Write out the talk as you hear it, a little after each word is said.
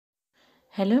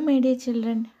Hello, my dear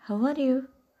children. How are you?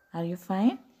 Are you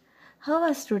fine? How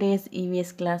was today's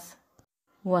EVS class?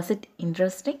 Was it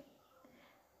interesting?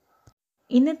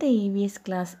 ഇന്നത്തെ EVS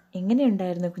class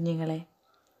എങ്ങനെയുണ്ടായിരുന്നു കുഞ്ഞുങ്ങളെ?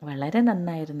 വളരെ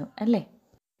നന്നായിരുന്നു അല്ലേ?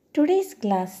 Today's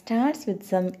class starts with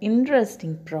some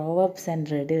interesting proverbs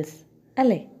and riddles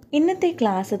അല്ലേ? ഇന്നത്തെ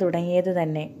class തുടങ്ങിയത്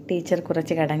തന്നെ ടീച്ചർ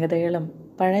കുറച്ച് കടങ്കഥകളും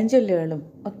പഴഞ്ചൊല്ലുകളും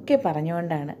ഒക്കെ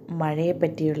പറഞ്ഞുകൊണ്ടാണ് മഴയെ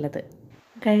പറ്റിയുള്ളത്.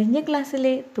 കഴിഞ്ഞ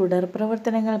ക്ലാസ്സിലെ തുടർ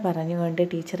പ്രവർത്തനങ്ങൾ പറഞ്ഞുകൊണ്ട്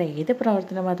ടീച്ചർ ഏത്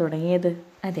പ്രവർത്തനമാണ് തുടങ്ങിയത്?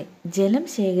 അതെ, ജലം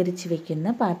ശേഖരിച്ച്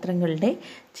വയ്ക്കുന്ന പാത്രങ്ങളുടെ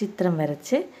ചിത്രം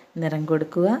വരച്ച് നിറം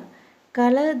കൊടുക്കുക.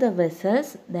 Colour the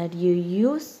vessels that you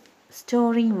use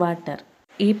storing water.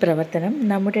 ഈ പ്രവർത്തനം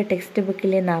നമ്മുടെ ടെക്സ്റ്റ്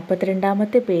ബുക്കിലെ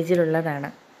 42-ാമത്തെ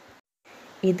പേജിലുള്ളതാണ്.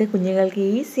 ഇത് കുഞ്ഞുങ്ങൾക്ക്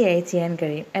ഈസിയായി ചെയ്യാൻ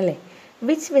കഴിയും അല്ലേ?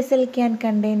 Which vessel can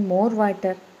contain more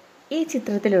water? ഈ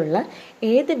ചിത്രത്തിലുള്ള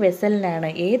ഏത് വെസലിനാണ്,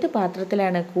 ഏത്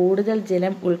പാത്രത്തിലാണ് കൂടുതൽ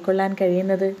ജലം ഉൾക്കൊള്ളാൻ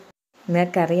കഴിയുന്നത്?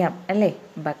 നിങ്ങൾക്കറിയാം അല്ലേ?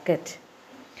 Bucket.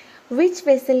 Which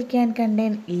vessel can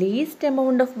contain least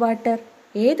amount of water?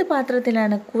 ഏത്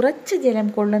പാത്രത്തിലാണ് കുറച്ച് ജലം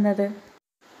കൊള്ളുന്നത്?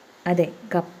 അതെ,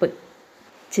 കപ്പ്.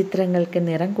 ചിത്രങ്ങൾക്ക്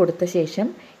നിറം കൊടുത്ത ശേഷം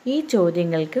ഈ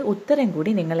ചോദ്യങ്ങൾക്ക് ഉത്തരം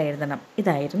കൂടി നിങ്ങൾ എഴുതണം.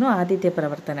 ഇതായിരുന്നു ആദ്യത്തെ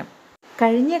പ്രവർത്തനം.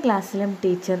 കഴിഞ്ഞ ക്ലാസ്സിലും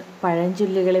ടീച്ചർ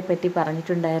പഴഞ്ചൊല്ലുകളെ പറ്റി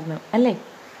പറഞ്ഞിട്ടുണ്ടായിരുന്നു അല്ലേ?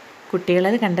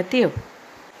 കുട്ടികളത് കണ്ടെത്തിയോ?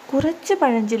 കുറച്ച്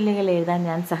പഴഞ്ചൊല്ലുകൾ എഴുതാൻ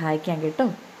ഞാൻ സഹായിക്കാം കേട്ടോ.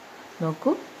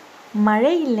 നോക്കൂ,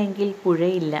 മഴയില്ലെങ്കിൽ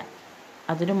പുഴയില്ല.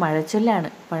 അതൊരു മഴച്ചൊല്ലാണ്,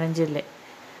 പഴഞ്ചൊല്ല്.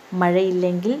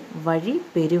 മഴയില്ലെങ്കിൽ വഴി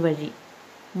പെരുവഴി.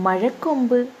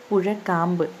 മഴക്കൊമ്പ്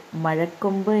പുഴക്കാമ്പ്.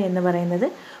 മഴക്കൊമ്പ് എന്ന് പറയുന്നത്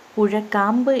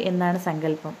പുഴക്കാമ്പ് എന്നാണ്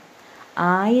സങ്കല്പം.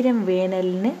 1000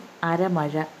 വേനലിന്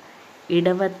അരമഴ.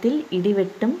 ഇടവത്തിൽ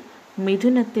ഇടിവെട്ടും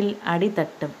മിഥുനത്തിൽ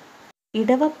അടിതട്ടും.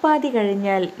 ഇടവപ്പാതി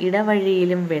കഴിഞ്ഞാൽ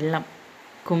ഇടവഴിയിലും വെള്ളം.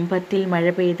 കുംഭത്തിൽ മഴ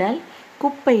പെയ്താൽ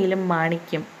കുപ്പയിലും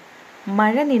മാണിക്യം.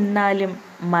 മഴ നിന്നാലും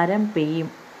മരം പെയ്യും.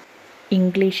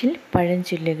 ഇംഗ്ലീഷിൽ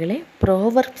പഴഞ്ചൊല്ലുകളെ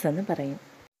പ്രോവർബ്സ് എന്ന് പറയും.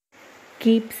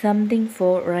 Keep something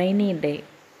for rainy day.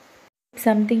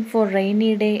 Something for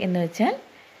rainy day എന്ന് വെച്ചാൽ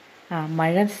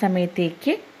മഴ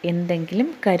സമയത്തേക്ക് എന്തെങ്കിലും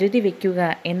കരുതി വയ്ക്കുക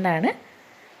എന്നാണ്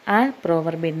ആ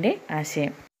പ്രോവർബിൻ്റെ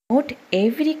ആശയം. Not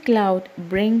every cloud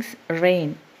brings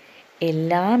rain.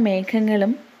 എല്ലാ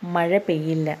മേഘങ്ങളും മഴ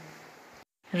പെയ്യില്ല.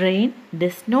 Rain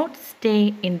does not stay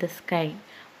in the sky.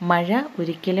 മഴ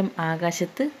ഒരിക്കലും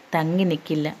ആകാശത്ത് തങ്ങി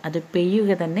നിൽക്കില്ല, അത്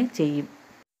പെയ്യുക തന്നെ ചെയ്യും.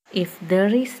 If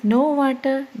there is no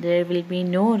water there will be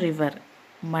no river.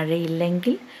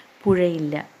 മഴയില്ലെങ്കിൽ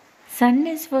പുഴയില്ല. Sun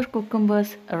is four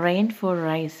cucumbers, rain four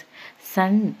rice.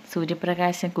 Sun,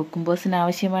 സൂര്യപ്രകാശം കുക്കുംബേഴ്സിന്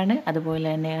ആവശ്യമാണ്. അതുപോലെ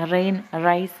തന്നെ റെയിൻ,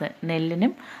 റൈസ്,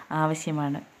 നെല്ലിനും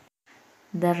ആവശ്യമാണ്.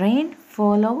 The rain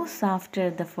follows after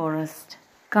the forest.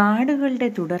 കാടുകളുടെ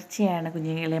തുടർച്ചയാണ്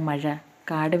കുഞ്ഞുങ്ങളെ മഴ.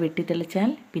 കാട്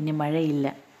വെട്ടിത്തെളിച്ചാൽ പിന്നെ മഴയില്ല.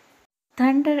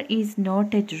 Thunder is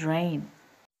not at rain.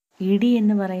 ഇടി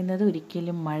എന്ന് പറയുന്നത്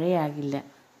ഒരിക്കലും മഴയാകില്ല.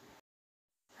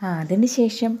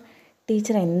 അതിനുശേഷം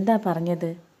ടീച്ചർ എന്താ പറഞ്ഞത്?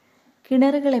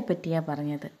 കിണറുകളെ പറ്റിയാണ്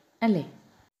പറഞ്ഞത് അല്ലേ?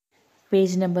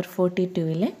 പേജ് നമ്പർ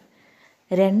 42-ൽ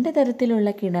 2 തരത്തിലുള്ള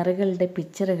കിണറുകളുടെ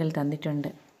പിക്ചറുകൾ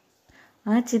തന്നിട്ടുണ്ട്.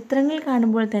 ആ ചിത്രങ്ങൾ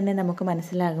കാണുമ്പോൾ തന്നെ നമുക്ക്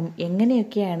മനസ്സിലാകും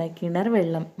എങ്ങനെയൊക്കെയാണ് കിണർ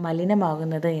വെള്ളം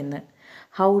മലിനമാകുന്നത് എന്ന്.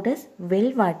 How does well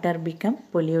water become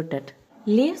polluted?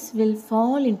 Leaves will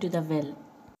fall in to the well.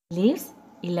 Leaves,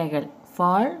 ഇലകൾ,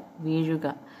 ഫാൾ,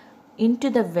 വീഴുക, ഇൻ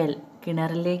ടു ദ വെൽ,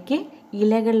 കിണറിലേക്ക്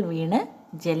ഇലകൾ വീണ്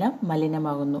ജലം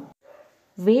മലിനമാകുന്നു.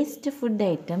 Waste food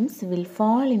items will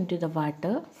fall in to the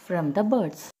water from the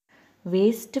birds.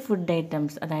 Waste food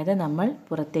items, അതായത് നമ്മൾ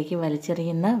പുറത്തേക്ക്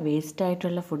വലിച്ചെറിയുന്ന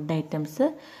വേസ്റ്റായിട്ടുള്ള food items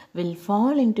will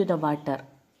fall in to the water,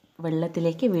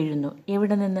 വെള്ളത്തിലേക്ക് വീഴുന്നു.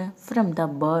 എവിടെ നിന്ന്? ഫ്രം ദ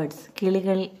ബേർഡ്സ്,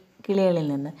 കിളികളിൽ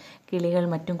നിന്ന്. കിളികൾ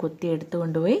മറ്റും കൊത്തിയെടുത്തു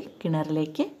കൊണ്ടുപോയി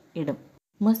കിണറിലേക്ക് ഇടും.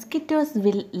 Mosquitoes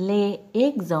will Leh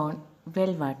eggs on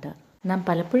well water. നാം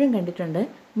പലപ്പോഴും കണ്ടിട്ടുണ്ട്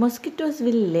മൊസ്കിറ്റോസ്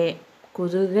വിൽ ലേ,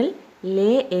 കൊതുകുകൾ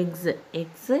ലേ eggs.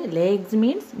 Leh eggs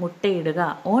means മുട്ടയിടുക.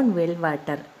 On well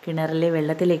water, കിണറിലെ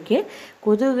വെള്ളത്തിലേക്ക്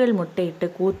കൊതുകുകൾ മുട്ടയിട്ട്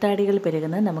കൂത്താടികൾ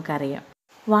പെരുകുന്നത് നമുക്കറിയാം.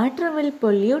 Water will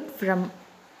pollute from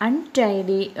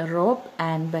untidy rope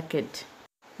and bucket.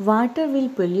 Water will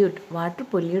pollute, water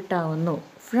pollute ആവുന്നു.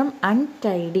 ഫ്രം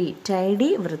അൺടൈഡി,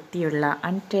 ടൈഡി വൃത്തിയുള്ള,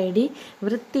 അൺടൈഡി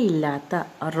വൃത്തിയില്ലാത്ത,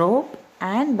 rope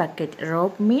and bucket.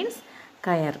 Rope means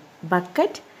കയർ,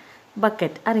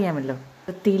 bucket അറിയാമല്ലോ.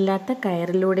 വൃത്തിയില്ലാത്ത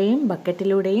കയറിലൂടെയും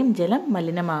ബക്കറ്റിലൂടെയും ജലം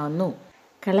മലിനമാകുന്നു.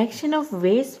 Collection of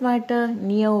waste water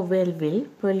near well will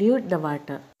pollute the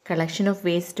water. Collection of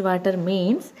waste water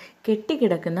means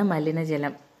കെട്ടിക്കിടക്കുന്ന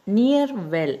മലിനജലം. Near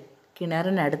well,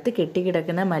 കിണറിനടുത്ത്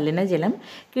കെട്ടിക്കിടക്കുന്ന മലിനജലം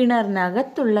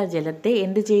കിണറിനകത്തുള്ള ജലത്തെ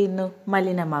എന്ത് ചെയ്യുന്നു?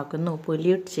 മലിനമാക്കുന്നു,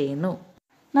 പൊല്യൂട്ട് ചെയ്യുന്നു.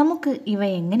 നമുക്ക് ഇവ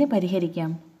എങ്ങനെ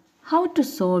പരിഹരിക്കാം? ഹൗ ടു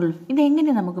സോൾവ്,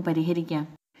 ഇതെങ്ങനെ നമുക്ക് പരിഹരിക്കാം?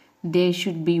 There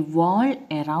should be wall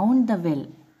around the well.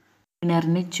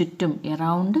 കിണറിന് ചുറ്റും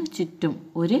എറൗണ്ട് ചുറ്റും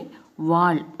ഒരു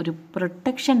വാൾ, ഒരു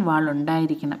പ്രൊട്ടക്ഷൻ വാൾ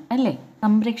ഉണ്ടായിരിക്കണം അല്ലേ?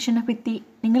 സംരക്ഷണ ഭിത്തി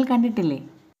നിങ്ങൾ കണ്ടിട്ടില്ലേ?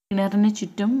 കിണറിന്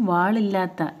ചുറ്റും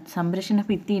വാളില്ലാത്ത, സംരക്ഷണ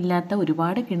ഭിത്തി ഇല്ലാത്ത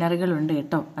ഒരുപാട് കിണറുകളുണ്ട്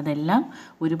കേട്ടോ. അതെല്ലാം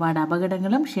ഒരുപാട്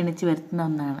അപകടങ്ങളും ക്ഷണിച്ചു വരുത്തുന്ന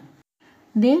ഒന്നാണ്.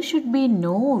 There should be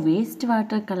no waste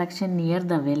water collection near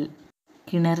the well.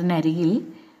 കിണറിനരികിൽ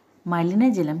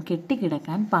മലിനജലം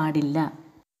കെട്ടിക്കിടക്കാൻ പാടില്ല.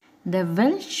 The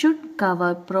well should cover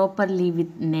properly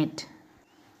with net.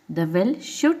 The well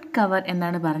should cover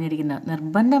എന്നാണ് പറഞ്ഞിരിക്കുന്നത്.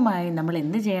 നിർബന്ധമായി നമ്മൾ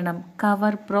എന്ത് ചെയ്യണം?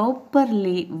 കവർ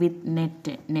പ്രോപ്പർലി വിത്ത്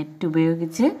നെറ്റ്. നെറ്റ്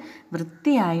ഉപയോഗിച്ച്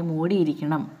വൃത്തിയായി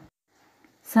മൂടിയിരിക്കണം.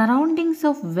 Surroundings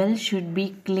of well should be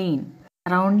clean.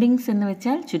 Surroundings എന്ന്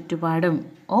വെച്ചാൽ ചുറ്റുപാടും.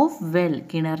 ഓഫ് വെൽ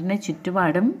കിണറിന്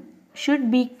ചുറ്റുപാടും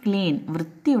should be clean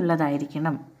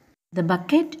വൃത്തിയുള്ളതായിരിക്കണം. The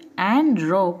bucket and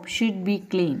rope should be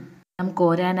clean. നാം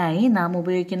കോരാനായി നാം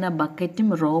ഉപയോഗിക്കുന്ന ബക്കറ്റും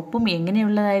റോപ്പും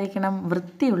എങ്ങനെയുള്ളതായിരിക്കണം?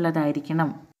 വൃത്തിയുള്ളതായിരിക്കണം.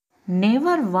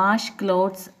 Never wash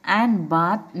clothes and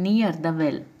bath near the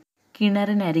well.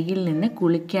 കിണറിനരികിൽ നിന്ന്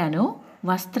കുളിക്കാനോ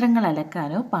വസ്ത്രങ്ങൾ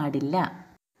അലക്കാനോ പാടില്ല.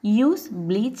 Use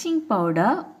bleaching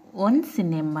powder once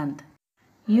in a month.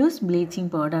 Use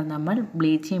bleaching powder. നമ്മൾ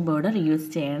ബ്ലീച്ചിങ് പൗഡർ യൂസ്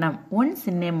ചെയ്യണം. once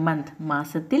in a month.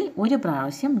 മാസത്തിൽ ഒരു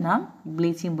പ്രാവശ്യം നാം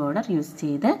ബ്ലീച്ചിങ് പൗഡർ യൂസ്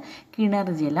ചെയ്ത് കിണർ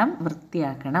ജലം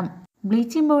വൃത്തിയാക്കണം.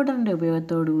 ബ്ലീച്ചിങ് പൗഡറിൻ്റെ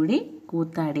ഉപയോഗത്തോടുകൂടി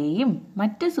കൂത്താടിയെയും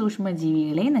മറ്റ്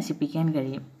സൂക്ഷ്മജീവികളെയും നശിപ്പിക്കാൻ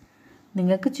കഴിയും.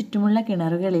 നിങ്ങൾക്ക് ചുറ്റുമുള്ള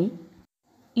കിണറുകളിൽ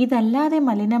ഇതല്ലാതെ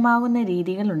മലിനമാവുന്ന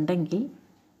രീതികളുണ്ടെങ്കിൽ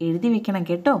എഴുതി വെക്കണം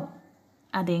കേട്ടോ.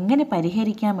 അതെങ്ങനെ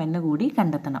പരിഹരിക്കാമെന്ന് കൂടി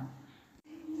കണ്ടെത്തണം.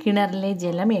 കിണറിലെ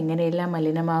ജലം എങ്ങനെയെല്ലാം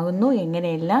മലിനമാകുന്നു,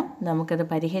 എങ്ങനെയെല്ലാം നമുക്കത്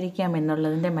പരിഹരിക്കാം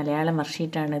എന്നുള്ളതിൻ്റെ മലയാളം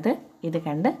വർക്ക്ഷീറ്റാണിത്. ഇത്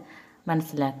കണ്ട്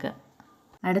മനസ്സിലാക്കുക.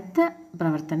 അടുത്ത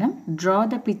പ്രവർത്തനം draw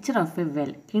the picture of A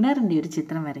well. കിണറിൻ്റെ ഒരു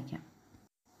ചിത്രം വരയ്ക്കാം.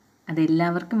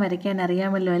 അതെല്ലാവർക്കും വരയ്ക്കാൻ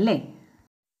അറിയാമല്ലോ അല്ലേ?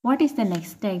 What is the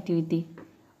next activity?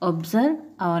 Observe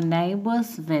our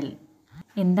neighbours well.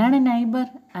 എന്താണ് നൈബർ?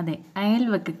 അതെ,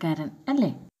 അയൽവക്കക്കാരൻ അല്ലേ?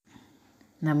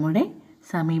 നമ്മുടെ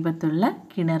സമീപത്തുള്ള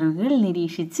കിണറുകൾ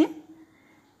നിരീക്ഷിച്ച്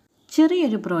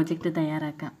ചെറിയൊരു പ്രോജക്റ്റ്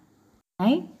തയ്യാറാക്കാം.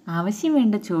 ആവശ്യം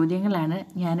വേണ്ട ചോദ്യങ്ങളാണ്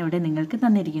ഞാനിവിടെ നിങ്ങൾക്ക്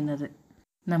തന്നിരിക്കുന്നത്.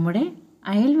 നമ്മുടെ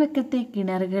അയൽവക്കത്തെ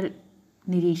കിണറുകൾ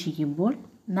നിരീക്ഷിക്കുമ്പോൾ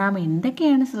നാം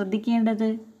എന്തൊക്കെയാണ് ശ്രദ്ധിക്കേണ്ടത്?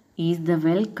 Is the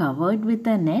well covered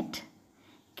with a net?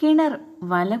 കിണർ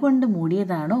വല കൊണ്ട്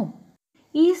മൂടിയതാണോ?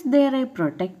 Is there A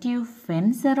protective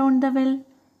fence around the well?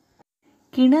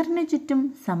 കിണറിന് ചുറ്റും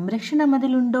സംരക്ഷണ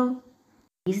മതിലുണ്ടോ?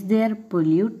 Is there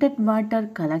polluted water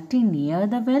collecting near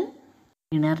the well?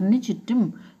 കിണറിന് ചുറ്റും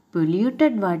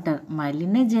പൊല്യൂട്ടഡ് വാട്ടർ,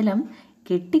 മലിനജലം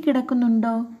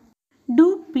കെട്ടിക്കിടക്കുന്നുണ്ടോ? Do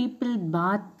people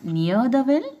Baat near the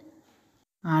well?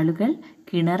 ആളുകൾ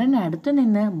കിണറിനടുത്തു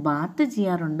നിന്ന് ബാത്ത്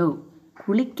ചെയ്യാറുണ്ടോ?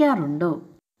 കുളിക്കാറുണ്ടോ?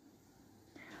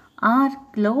 R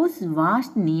clothes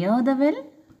washed near the well?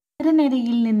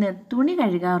 കിണറിനരികിൽ നിന്ന് തുണി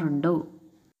കഴുകാറുണ്ടോ?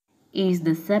 Is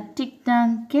the septic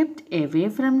tank kept away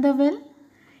from the well?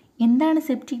 എന്താണ്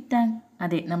സെപ്റ്റിക് ടാങ്ക്?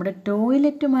 അതെ, നമ്മുടെ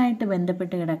ടോയ്ലറ്റുമായിട്ട്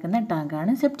ബന്ധപ്പെട്ട് കിടക്കുന്ന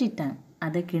ടാങ്കാണ് സെപ്റ്റിക് ടാങ്ക്.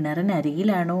 അത്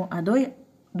കിണറിനരികിലാണോ അതോ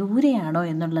ദൂരെയാണോ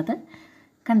എന്നുള്ളത്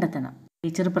കണ്ടെത്തണം.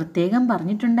 ടീച്ചർ പ്രത്യേകം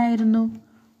പറഞ്ഞിട്ടുണ്ടായിരുന്നു,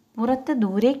 പുറത്ത്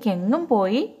ദൂരേക്കെങ്ങും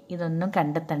പോയി ഇതൊന്നും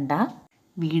കണ്ടെത്തണ്ട.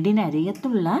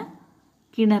 വീടിനരികത്തുള്ള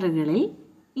കിണറുകളിൽ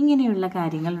ഇങ്ങനെയുള്ള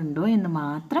കാര്യങ്ങളുണ്ടോ എന്ന്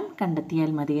മാത്രം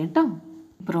കണ്ടെത്തിയാൽ മതി കേട്ടോ.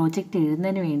 പ്രോജക്റ്റ്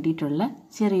എഴുതുന്നതിന് വേണ്ടിയിട്ടുള്ള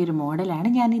ചെറിയൊരു മോഡലാണ്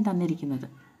ഞാൻ ഈ തന്നിരിക്കുന്നത്.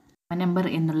 നമ്പർ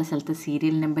എന്നുള്ള സ്ഥലത്ത്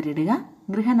സീരിയൽ നമ്പർ ഇടുക.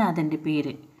 ഗൃഹനാഥൻ്റെ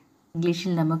പേര്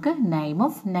ഇംഗ്ലീഷിൽ നമുക്ക് നെയിം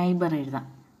ഓഫ് നൈബർ എഴുതാം.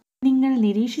 നിങ്ങൾ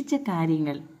നിരീക്ഷിച്ച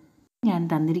കാര്യങ്ങൾ ഞാൻ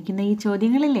തന്നിരിക്കുന്ന ഈ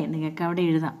ചോദ്യങ്ങളില്ലേ, നിങ്ങൾക്ക് അവിടെ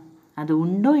എഴുതാം. അത്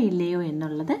ഉണ്ടോ ഇല്ലയോ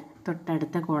എന്നുള്ളത്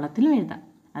തൊട്ടടുത്ത കോളത്തിലും എഴുതാം.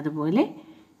 അതുപോലെ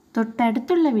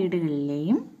തൊട്ടടുത്തുള്ള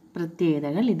വീടുകളിലെയും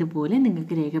പ്രത്യേകതകൾ ഇതുപോലെ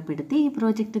നിങ്ങൾക്ക് രേഖപ്പെടുത്തി ഈ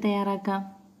പ്രോജക്റ്റ് തയ്യാറാക്കാം.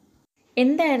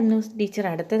 എന്തായിരുന്നു ടീച്ചർ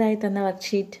അടുത്തതായി തന്ന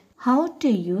worksheet? How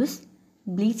to use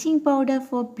bleaching powder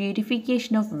four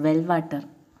purification of well water.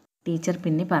 Teacher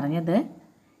പിന്നെ പറഞ്ഞത്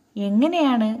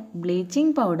എങ്ങനെയാണ്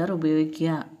ബ്ലീച്ചിങ് പൗഡർ ഉപയോഗിക്കുക,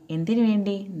 എന്തിനു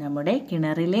വേണ്ടി? നമ്മുടെ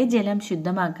കിണറിലെ ജലം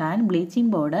ശുദ്ധമാക്കാൻ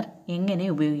ബ്ലീച്ചിങ് പൗഡർ എങ്ങനെ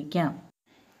ഉപയോഗിക്കാം.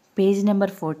 പേജ് നമ്പർ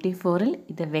 44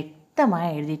 ഇത് വ്യക്തമായി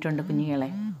എഴുതിയിട്ടുണ്ട്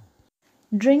കുഞ്ഞുങ്ങളെ.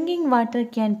 Drinking water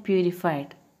can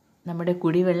purified. നമ്മുടെ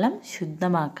കുടിവെള്ളം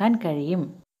ശുദ്ധമാക്കാൻ കഴിയും.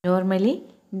 Normally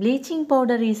bleaching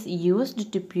powder is used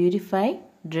to purify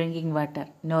drinking water.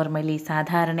 Normally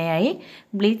സാധാരണയായി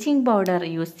ബ്ലീച്ചിങ് പൗഡർ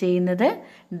യൂസ് ചെയ്യുന്നത്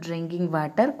ഡ്രിങ്കിങ്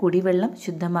വാട്ടർ കുടിവെള്ളം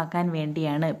ശുദ്ധമാക്കാൻ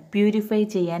വേണ്ടിയാണ്, പ്യൂരിഫൈ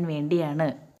ചെയ്യാൻ വേണ്ടിയാണ്.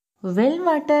 Well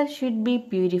water should be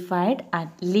purified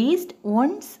at least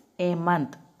once a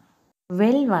month.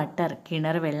 Well water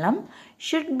കിണർ വെള്ളം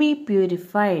ഷുഡ് ബി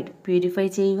പ്യൂരിഫൈഡ് പ്യൂരിഫൈ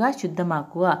ചെയ്യുക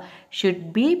ശുദ്ധമാക്കുക. Should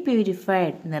be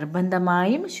purified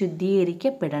നിർബന്ധമായും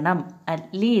ശുദ്ധീകരിക്കപ്പെടണം.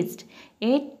 അറ്റ്ലീസ്റ്റ്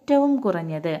ഏറ്റവും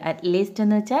കുറഞ്ഞത്, അറ്റ്ലീസ്റ്റ്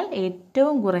എന്ന് വെച്ചാൽ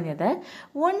ഏറ്റവും കുറഞ്ഞത്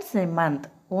once A month.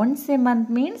 Once A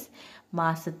month means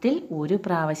മാസത്തിൽ ഒരു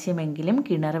പ്രാവശ്യമെങ്കിലും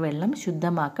കിണർ വെള്ളം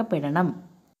ശുദ്ധമാക്കപ്പെടണം.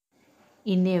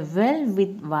 In A well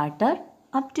with water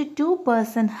up to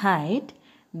 2% height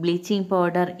bleaching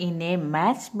powder in a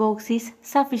matchbox is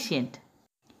sufficient.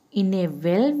 In a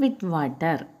well with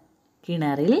water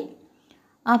കിണറിൽ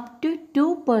അപ് ടു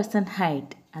 2%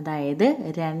 ഹൈറ്റ്, അതായത്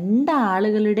 2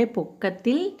 ആളുകളുടെ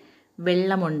പൊക്കത്തിൽ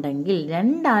വെള്ളമുണ്ടെങ്കിൽ,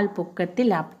 2 ആൾ പൊക്കത്തിൽ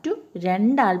അപ് ടു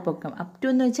 2 ആൾ പൊക്കം, അപ് ടു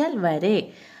എന്ന് വെച്ചാൽ വരെ,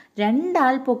 2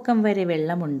 ആൾ പൊക്കം വരെ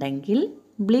വെള്ളമുണ്ടെങ്കിൽ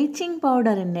ബ്ലീച്ചിങ്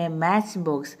പൗഡറിൻ്റെ മാച്ച്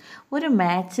ബോക്സ്, ഒരു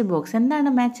മാച്ച് ബോക്സ്, എന്താണ്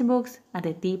മാച്ച് ബോക്സ്?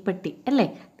 അതെ, തീപ്പെട്ടി അല്ലേ.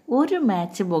 ഒരു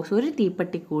മാച്ച് ബോക്സ്, ഒരു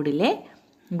തീപ്പെട്ടിക്കൂടിലെ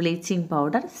ബ്ലീച്ചിങ്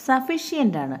പൗഡർ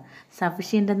സഫിഷ്യൻ്റ് ആണ്.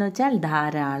 സഫിഷ്യൻ്റ് എന്ന് വെച്ചാൽ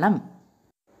ധാരാളം.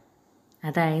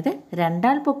 അതായത് 2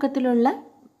 ആൾ പൊക്കത്തിലുള്ള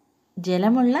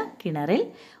ജലമുള്ള കിണറിൽ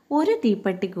ഒരു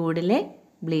തീപ്പെട്ടിക്കൂടിലെ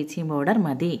ബ്ലീച്ചിങ് പൗഡർ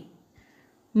മതി.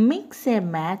 Mix A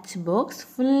match box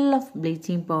full of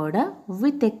bleaching powder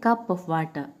with a cup of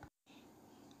water.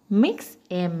 Mix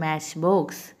A match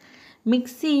box,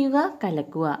 mix ചെയ്യുക,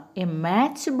 കലക്കുക. A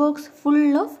match box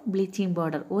full of bleaching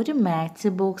powder, ഒരു മാച്ച്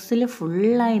ബോക്സിൽ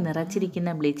ഫുള്ളായി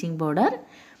നിറച്ചിരിക്കുന്ന ബ്ലീച്ചിങ് പൗഡർ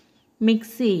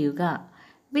മിക്സ് ചെയ്യുക.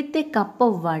 With a cup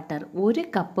of water, ഒരു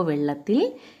cup വെള്ളത്തിൽ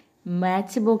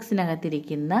match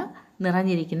ബോക്സിനകത്തിരിക്കുന്ന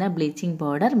നിറഞ്ഞിരിക്കുന്ന bleaching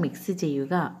powder mix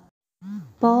ചെയ്യുക.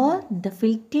 പോർ the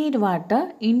filtered water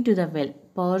in to the well.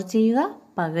 പോർ ചെയ്യുക,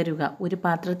 പകരുക. ഒരു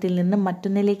പാത്രത്തിൽ നിന്നും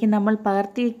മറ്റൊന്നിലേക്ക് നമ്മൾ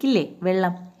പകർത്തി വയ്ക്കില്ലേ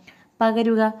വെള്ളം,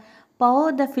 പകരുക. pour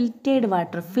the filtered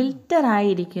water, filter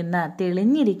ആയിരിക്കുന്ന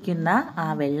തെളിഞ്ഞിരിക്കുന്ന ആ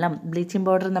വെള്ളം, ബ്ലീച്ചിങ്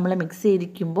പൗഡർ നമ്മൾ മിക്സ്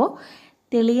ചെയ്തിരിക്കുമ്പോൾ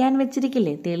തെളിയാൻ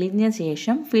വെച്ചിരിക്കില്ലേ, തെളിഞ്ഞ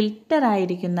ശേഷം ഫിൽറ്റർ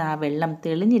ആയിരിക്കുന്ന ആ വെള്ളം,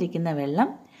 തെളിഞ്ഞിരിക്കുന്ന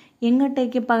വെള്ളം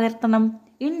എങ്ങോട്ടേക്ക് പകർത്തണം?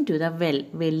 ഇൻ ടു ദ വെൽ,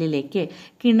 വെല്ലിലേക്ക്,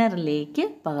 കിണറിലേക്ക്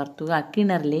പകർത്തുക,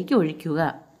 കിണറിലേക്ക് ഒഴിക്കുക.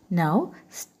 Now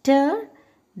stir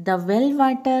the well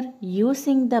water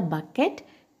using the bucket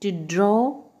to draw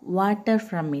water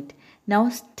from it. Now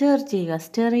stir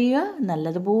ചെയ്യുക,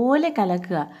 നല്ലതുപോലെ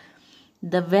കലക്കുക.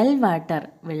 ദ വെൽ വാട്ടർ,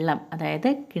 വെള്ളം, അതായത്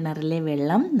കിണറിലെ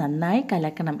വെള്ളം നന്നായി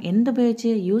കലക്കണം.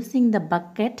 എന്തുപയോഗിച്ച്? Using the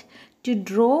bucket to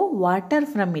draw water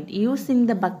from it. Using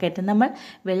the bucket, നമ്മൾ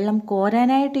വെള്ളം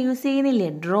കോരാനായിട്ട് യൂസ് ചെയ്യുന്നില്ലേ?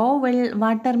 ഡ്രോ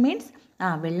വാട്ടർ മീൻസ്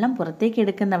വെള്ളം പുറത്തേക്ക്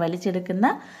എടുക്കുന്ന, വലിച്ചെടുക്കുന്ന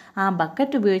ആ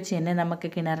ബക്കറ്റ് ഉപയോഗിച്ച് തന്നെ നമുക്ക്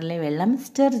കിണറിലെ വെള്ളം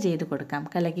സ്റ്റിർ ചെയ്ത് കൊടുക്കാം,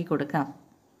 കലക്കി കൊടുക്കാം.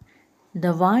 The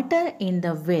water in the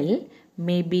well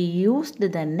may be used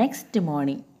the next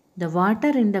morning. The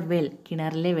water in the well,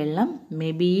 കിണറിലെ വെള്ളം മേ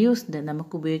ബി യൂസ്ഡ്,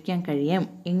 നമുക്ക് ഉപയോഗിക്കാൻ കഴിയും.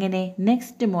 എങ്ങനെ?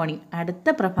 നെക്സ്റ്റ് മോർണിംഗ്, അടുത്ത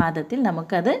പ്രഭാതത്തിൽ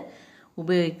നമുക്കത്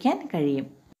ഉപയോഗിക്കാൻ കഴിയും.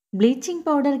 Bleaching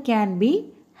powder can be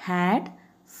had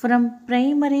from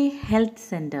primary health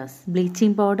centres.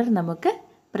 Bleaching powder നമുക്ക്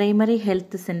പ്രൈമറി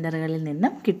ഹെൽത്ത് സെൻറ്ററുകളിൽ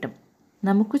നിന്നും കിട്ടും.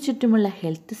 നമുക്ക് ചുറ്റുമുള്ള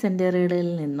ഹെൽത്ത് സെൻറ്ററുകളിൽ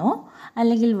നിന്നോ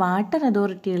അല്ലെങ്കിൽ വാട്ടർ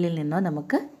അതോറിറ്റികളിൽ നിന്നോ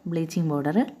നമുക്ക് ബ്ലീച്ചിങ്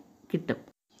പൗഡർ കിട്ടും.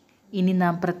 ഇനി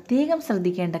നാം പ്രത്യേകം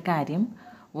ശ്രദ്ധിക്കേണ്ട കാര്യം,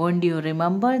 won't you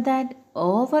remember that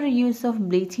over use of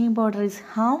bleaching powder is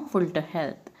harmful to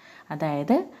health.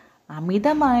 അതായത്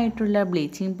അമിതമായിട്ടുള്ള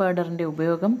ബ്ലീച്ചിങ് പൗഡറിൻ്റെ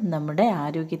ഉപയോഗം നമ്മുടെ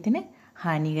ആരോഗ്യത്തിന്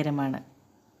ഹാനികരമാണ്.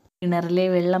 കിണറിലെ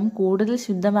വെള്ളം കൂടുതൽ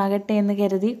ശുദ്ധമാകട്ടെ എന്ന്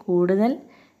കരുതി കൂടുതൽ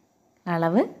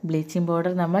അളവ് ബ്ലീച്ചിങ്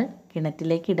പൗഡർ നമ്മൾ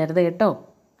കിണറ്റിലേക്ക് ഇടരുത് കേട്ടോ,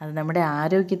 അത് നമ്മുടെ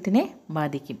ആരോഗ്യത്തിനെ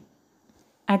ബാധിക്കും.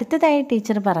 അടുത്തതായി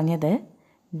ടീച്ചർ പറഞ്ഞത്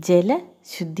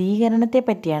ജലശുദ്ധീകരണത്തെ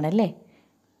പറ്റിയാണല്ലേ.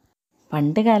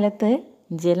 പണ്ട് കാലത്ത്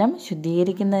ജലം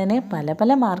ശുദ്ധീകരിക്കുന്നതിന് പല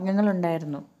പല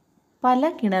മാർഗങ്ങളുണ്ടായിരുന്നു.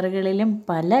 പല കിണറുകളിലും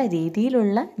പല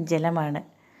രീതിയിലുള്ള ജലമാണ്.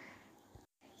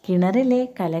 കിണറിലെ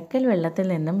കലക്കൽ വെള്ളത്തിൽ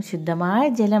നിന്നും ശുദ്ധമായ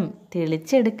ജലം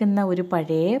തെളിച്ചെടുക്കുന്ന ഒരു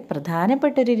പഴയ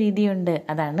പ്രധാനപ്പെട്ടൊരു രീതിയുണ്ട്.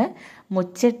 അതാണ്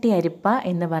മുച്ചട്ടി അരിപ്പ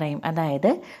എന്ന് പറയും, അതായത്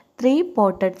 3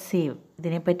 potted sieve.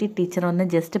 ഇതിനെപ്പറ്റി ടീച്ചർ ഒന്ന്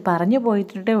ജസ്റ്റ് പറഞ്ഞു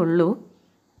പോയിട്ടേ ഉള്ളൂ.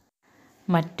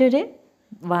 മറ്റൊരു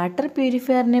വാട്ടർ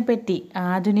പ്യൂരിഫയറിനെ പറ്റി,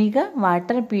 ആധുനിക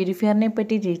വാട്ടർ പ്യൂരിഫയറിനെ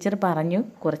പറ്റി ടീച്ചർ പറഞ്ഞു.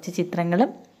 കുറച്ച് ചിത്രങ്ങളും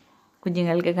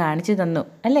കുഞ്ഞുങ്ങൾക്ക് കാണിച്ചു തന്നു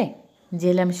അല്ലേ.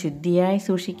 ജലം ശുദ്ധിയായി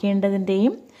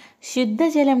സൂക്ഷിക്കേണ്ടതിൻ്റെയും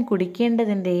ശുദ്ധജലം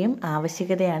കുടിക്കേണ്ടതിൻ്റെയും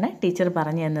ആവശ്യകതയാണ് ടീച്ചർ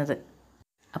പറഞ്ഞു തന്നത്.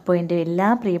 അപ്പോൾ എൻ്റെ എല്ലാ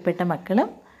പ്രിയപ്പെട്ട മക്കളും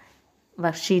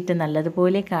വർക്ക്ഷീറ്റ്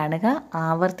നല്ലതുപോലെ കാണുക,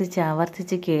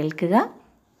 ആവർത്തിച്ച് കേൾക്കുക,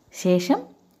 ശേഷം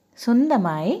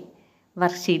സ്വന്തമായി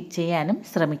വർക്ക്ഷീറ്റ് ചെയ്യാനും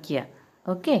ശ്രമിക്കുക.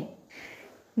 Okay,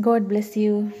 God bless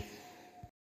you.